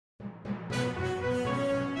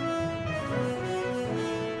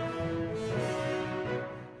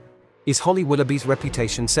Is Holly Willoughby's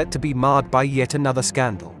reputation set to be marred by yet another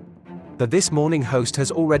scandal? The This Morning host has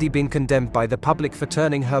already been condemned by the public for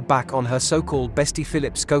turning her back on her so-called bestie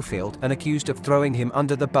Phillip Schofield and accused of throwing him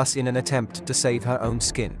under the bus in an attempt to save her own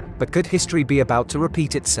skin. But could history be about to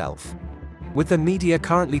repeat itself? With the media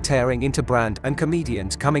currently tearing into Brand and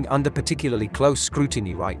comedians coming under particularly close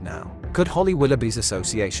scrutiny right now, could Holly Willoughby's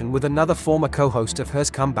association with another former co-host of hers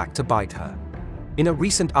come back to bite her? In a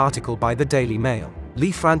recent article by the Daily Mail,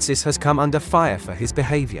 Leigh Francis has come under fire for his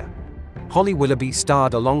behavior. Holly Willoughby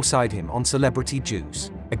starred alongside him on Celebrity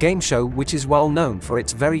Juice, a game show which is well known for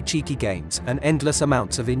its very cheeky games and endless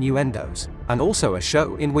amounts of innuendos, and also a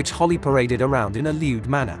show in which Holly paraded around in a lewd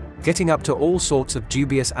manner, getting up to all sorts of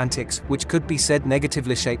dubious antics which could be said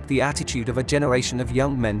negatively shaped the attitude of a generation of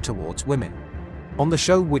young men towards women. On the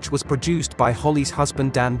show, which was produced by Holly's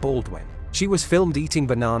husband Dan Baldwin, she was filmed eating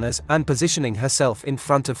bananas and positioning herself in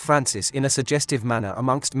front of Francis in a suggestive manner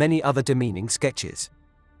amongst many other demeaning sketches.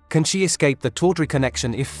 Can she escape the tawdry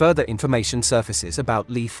connection if further information surfaces about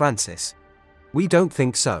Leigh Francis? We don't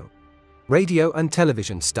think so. Radio and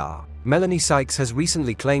television star Melanie Sykes has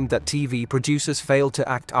recently claimed that TV producers failed to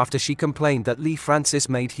act after she complained that Leigh Francis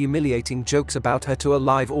made humiliating jokes about her to a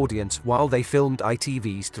live audience while they filmed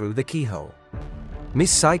ITV's Through the Keyhole.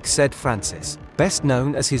 Miss Sykes said Francis, best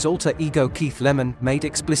known as his alter ego Keith Lemon, made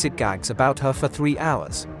explicit gags about her for 3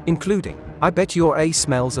 hours, including, "I bet your A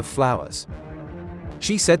smells of flowers."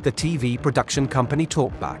 She said the TV production company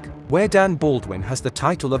Talkback, where Dan Baldwin has the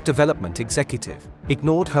title of development executive,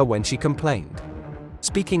 ignored her when she complained.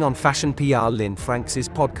 Speaking on fashion PR Leigh Francis'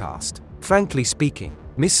 podcast, Frankly Speaking,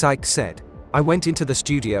 Miss Sykes said, "I went into the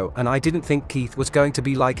studio and I didn't think Keith was going to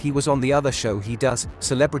be like he was on the other show he does,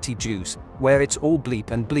 Celebrity Juice, where it's all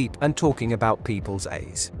bleep and talking about people's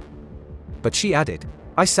A's." But she added,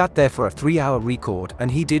 "I sat there for a 3-hour record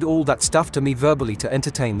and he did all that stuff to me verbally to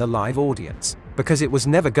entertain the live audience, because it was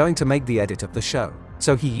never going to make the edit of the show,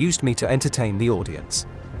 so he used me to entertain the audience."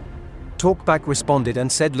 Talkback responded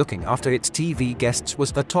and said looking after its TV guests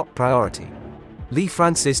was the top priority. Leigh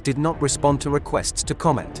Francis did not respond to requests to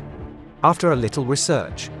comment. After a little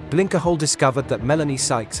research, Blinkerhole discovered that Melanie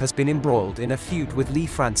Sykes has been embroiled in a feud with Leigh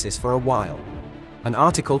Francis for a while. An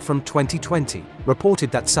article from 2020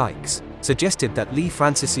 reported that Sykes suggested that Leigh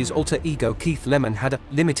Francis's alter ego Keith Lemon had a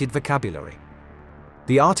limited vocabulary.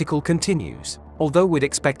 The article continues, although we'd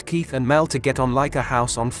expect Keith and Mel to get on like a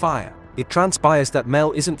house on fire, it transpires that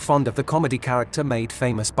Mel isn't fond of the comedy character made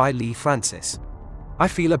famous by Leigh Francis. "I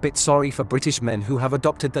feel a bit sorry for British men who have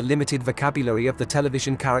adopted the limited vocabulary of the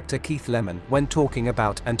television character Keith Lemon when talking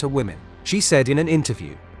about and to women," she said in an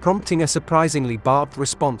interview, prompting a surprisingly barbed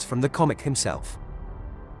response from the comic himself.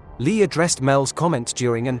 Leigh addressed Mel's comments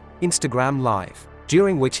during an Instagram Live,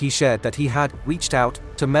 during which he shared that he had reached out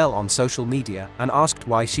to Mel on social media and asked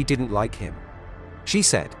why she didn't like him. She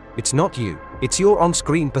said, "It's not you, it's your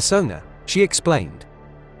on-screen persona," she explained.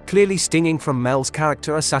 Clearly stinging from Mel's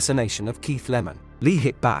character assassination of Keith Lemon, Leigh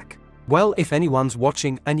hit back, "Well, if anyone's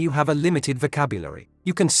watching and you have a limited vocabulary,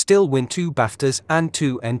 you can still win 2 BAFTAs and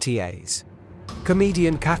 2 NTAs."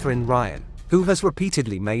 Comedian Katherine, who has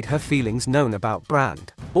repeatedly made her feelings known about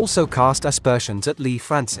Brand, also cast aspersions at Leigh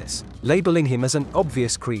Francis, labeling him as an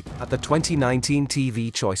obvious creep at the 2019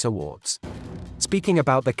 TV Choice Awards. Speaking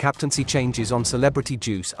about the captaincy changes on Celebrity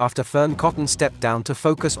Juice after Fearne Cotton stepped down to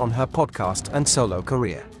focus on her podcast and solo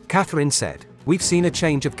career, Katherine said, "We've seen a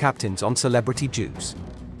change of captains on Celebrity Juice.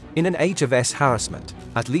 In an age of harassment,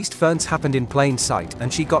 at least Fearne's happened in plain sight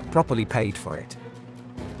and she got properly paid for it."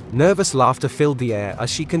 Nervous laughter filled the air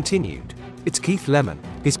as she continued, "It's Keith Lemon,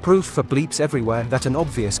 his proof for bleeps everywhere that an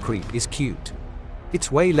obvious creep is cute.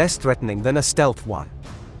 It's way less threatening than a stealth one."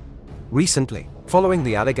 Recently, following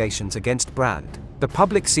the allegations against Brand, the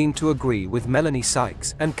public seemed to agree with Melanie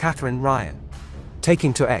Sykes and Katherine.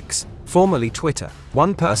 Taking to X, formerly Twitter,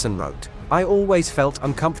 one person wrote, "I always felt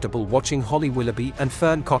uncomfortable watching Holly Willoughby and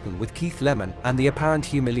Fearne Cotton with Keith Lemon and the apparent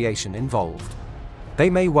humiliation involved. They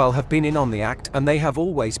may well have been in on the act and they have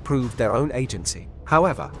always proved their own agency.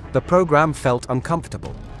 However, the program felt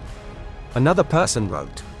uncomfortable." Another person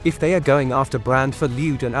wrote, "If they are going after Brand for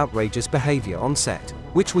lewd and outrageous behavior on set,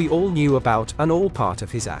 which we all knew about and all part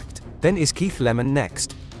of his act, then is Keith Lemon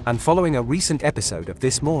next?" And following a recent episode of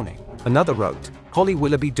This Morning, another wrote, "Holly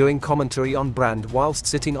Willoughby doing commentary on Brand whilst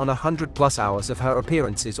sitting on 100+ hours of her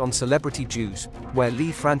appearances on Celebrity Juice, where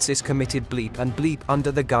Leigh Francis committed bleep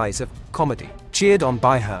under the guise of comedy, cheered on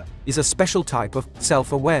by her, is a special type of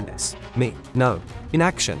self-awareness. Me, no. In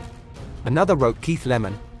action." Another wrote, "Keith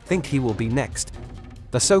Lemon, think he will be next.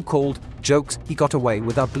 The so-called jokes he got away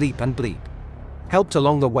with are bleep. Helped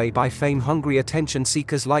along the way by fame-hungry attention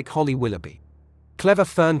seekers like Holly Willoughby." Clever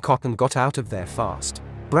Fern Cotton got out of there fast.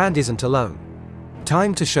 Brand isn't alone.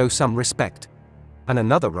 Time to show some respect. And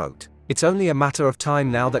another wrote, it's only a matter of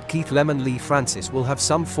time now that Keith Lemon Leigh Francis will have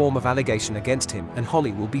some form of allegation against him, and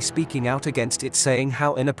Holly will be speaking out against it, saying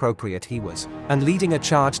how inappropriate he was, and leading a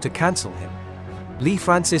charge to cancel him. Leigh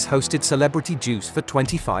Francis hosted Celebrity Juice for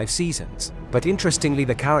 25 seasons, but interestingly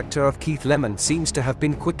the character of Keith Lemon seems to have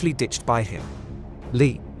been quickly ditched by him.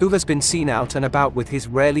 Leigh, who has been seen out and about with his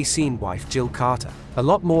rarely seen wife Jill Carter, a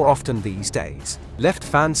lot more often these days, left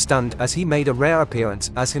fans stunned as he made a rare appearance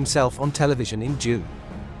as himself on television in June.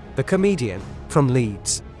 The comedian, from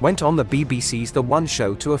Leeds, went on the BBC's The One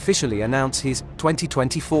Show to officially announce his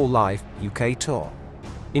 2024 live UK tour.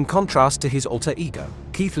 In contrast to his alter ego,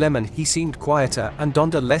 Keith Lemon, he seemed quieter and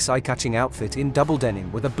donned a less eye-catching outfit in double denim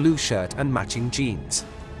with a blue shirt and matching jeans.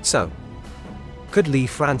 So, could Leigh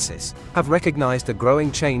Francis have recognized the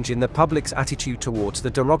growing change in the public's attitude towards the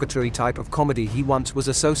derogatory type of comedy he once was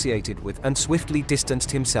associated with and swiftly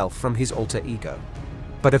distanced himself from his alter ego?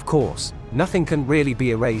 But of course, nothing can really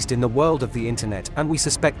be erased in the world of the internet, and we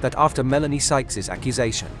suspect that after Melanie Sykes'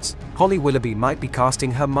 accusations, Holly Willoughby might be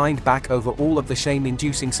casting her mind back over all of the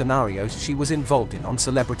shame-inducing scenarios she was involved in on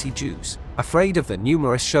Celebrity Juice, afraid of the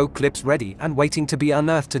numerous show clips ready and waiting to be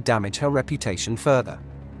unearthed to damage her reputation further.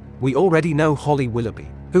 We already know Holly Willoughby,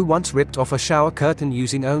 who once ripped off a shower curtain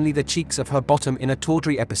using only the cheeks of her bottom in a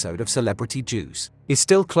tawdry episode of Celebrity Juice, is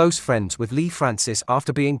still close friends with Leigh Francis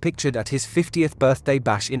after being pictured at his 50th birthday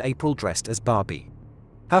bash in April dressed as Barbie.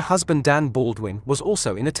 Her husband Dan Baldwin was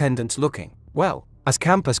also in attendance looking, well, as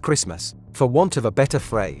camp as Christmas, for want of a better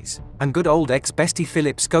phrase, and good old ex-bestie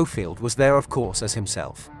Phillip Schofield was there of course as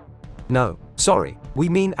himself. No, sorry, we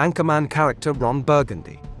mean Anchorman character Ron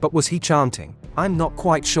Burgundy, but was he chanting? I'm not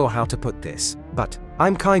quite sure how to put this, but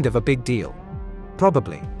I'm kind of a big deal.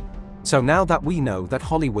 Probably. So now that we know that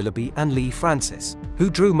Holly Willoughby and Leigh Francis, who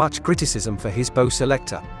drew much criticism for his Beau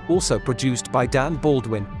Selector, also produced by Dan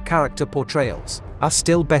Baldwin, character portrayals, are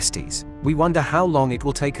still besties, we wonder how long it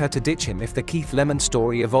will take her to ditch him if the Keith Lemon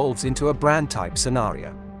story evolves into a Brand-type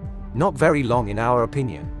scenario. Not very long in our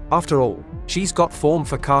opinion. After all, she's got form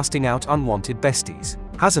for casting out unwanted besties,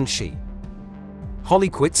 hasn't she? Holly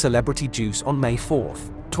quit Celebrity Juice on May 4,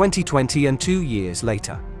 2020, and 2 years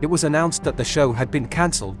later, it was announced that the show had been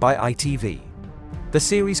cancelled by ITV. The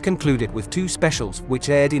series concluded with 2 specials which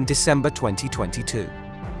aired in December 2022.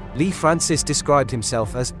 Leigh Francis described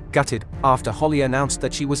himself as gutted after Holly announced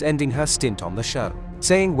that she was ending her stint on the show,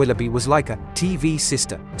 saying Willoughby was like a TV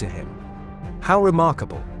sister to him. How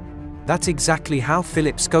remarkable. That's exactly how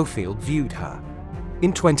Phillip Schofield viewed her.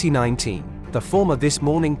 In 2019, the former This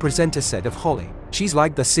Morning presenter said of Holly, "She's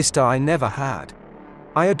like the sister I never had.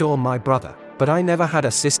 I adore my brother, but I never had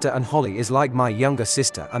a sister, and Holly is like my younger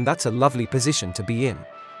sister, and that's a lovely position to be in."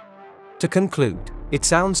 To conclude, it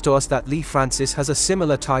sounds to us that Leigh Francis has a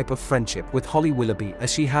similar type of friendship with Holly Willoughby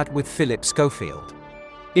as she had with Phillip Schofield.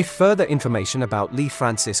 If further information about Leigh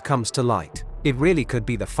Francis comes to light, it really could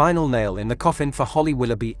be the final nail in the coffin for Holly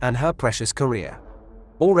Willoughby and her precious career.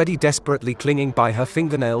 Already desperately clinging by her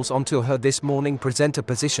fingernails onto her This Morning presenter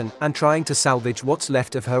position and trying to salvage what's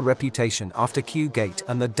left of her reputation after Q-Gate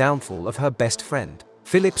and the downfall of her best friend,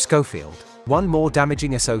 Phillip Schofield, one more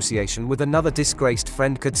damaging association with another disgraced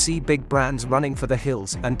friend could see big brands running for the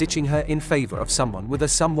hills and ditching her in favor of someone with a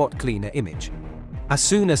somewhat cleaner image. As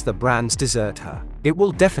soon as the brands desert her, it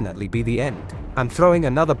will definitely be the end, and throwing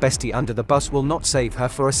another bestie under the bus will not save her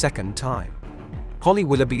for a second time. Holly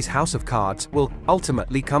Willoughby's house of cards will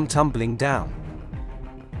ultimately come tumbling down.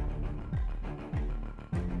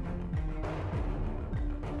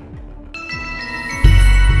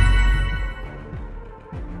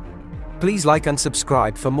 Please like and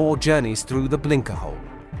subscribe for more journeys through the Blinkerhole.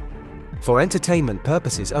 For entertainment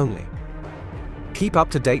purposes only. Keep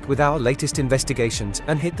up to date with our latest investigations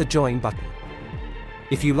and hit the join button.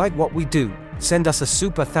 If you like what we do, send us a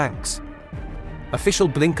super thanks. Official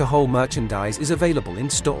Blinkerhole merchandise is available in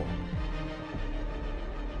store.